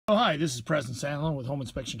Oh, hi, this is President Sandlin with Home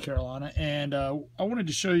Inspection Carolina, and I wanted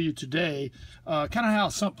to show you today kind of how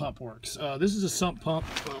a sump pump works. This is a sump pump.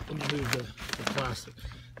 Well, let me move the plastic.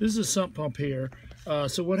 This is a sump pump here.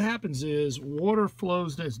 So what happens is water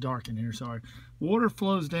flows, it's dark in here, sorry. Water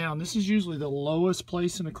flows down. This is usually the lowest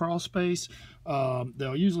place in the crawl space.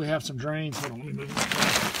 They'll usually have some drains. Hold on, let me move the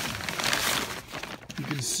plastic. You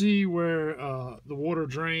can see where the water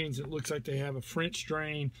drains. It looks like they have a French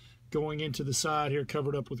drain going into the side here,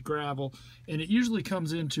 covered up with gravel, and it usually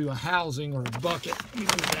comes into a housing or a bucket. Let me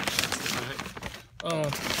move that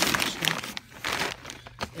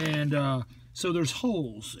back. So there's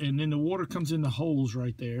holes, and then the water comes in the holes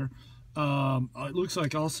right there. It looks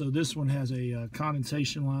like also this one has a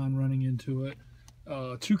condensation line running into it,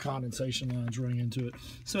 two condensation lines running into it.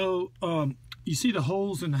 So you see the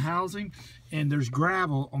holes in the housing, and there's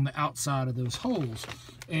gravel on the outside of those holes.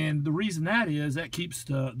 And the reason that is, that keeps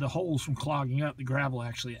the holes from clogging up. The gravel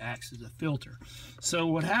actually acts as a filter. So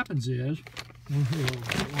what happens is,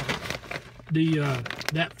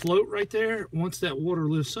 that float right there, once that water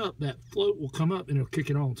lifts up, that float will come up and it'll kick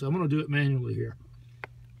it on. So I'm going to do it manually here.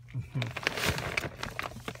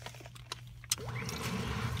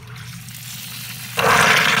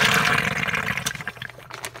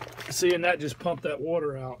 See, and that just pumped that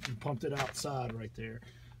water out and pumped it outside right there.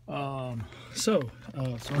 So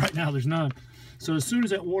right now there's none. So as soon as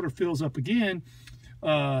that water fills up again,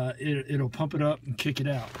 it'll pump it up and kick it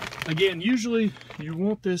out. Again, usually you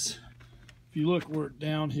want this. If you look, we're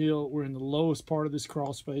downhill. We're in the lowest part of this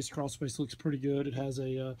crawl space. Crawl space looks pretty good. It has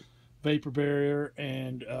a vapor barrier,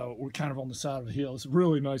 and we're kind of on the side of a hill. It's a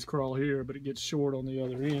really nice crawl here, but it gets short on the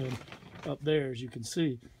other end up there, as you can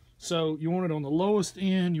see. So you want it on the lowest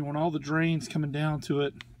end. You want all the drains coming down to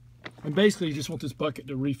it. And basically, you just want this bucket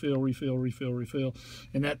to refill,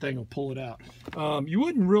 and that thing will pull it out. You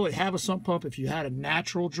wouldn't really have a sump pump if you had a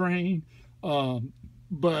natural drain,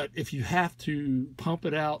 but if you have to pump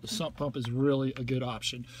it out, the sump pump is really a good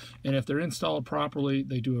option. And if they're installed properly,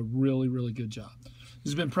 they do a really, really good job.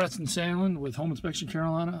 This has been Preston Sandlin with Home Inspection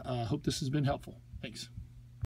Carolina. I hope this has been helpful. Thanks.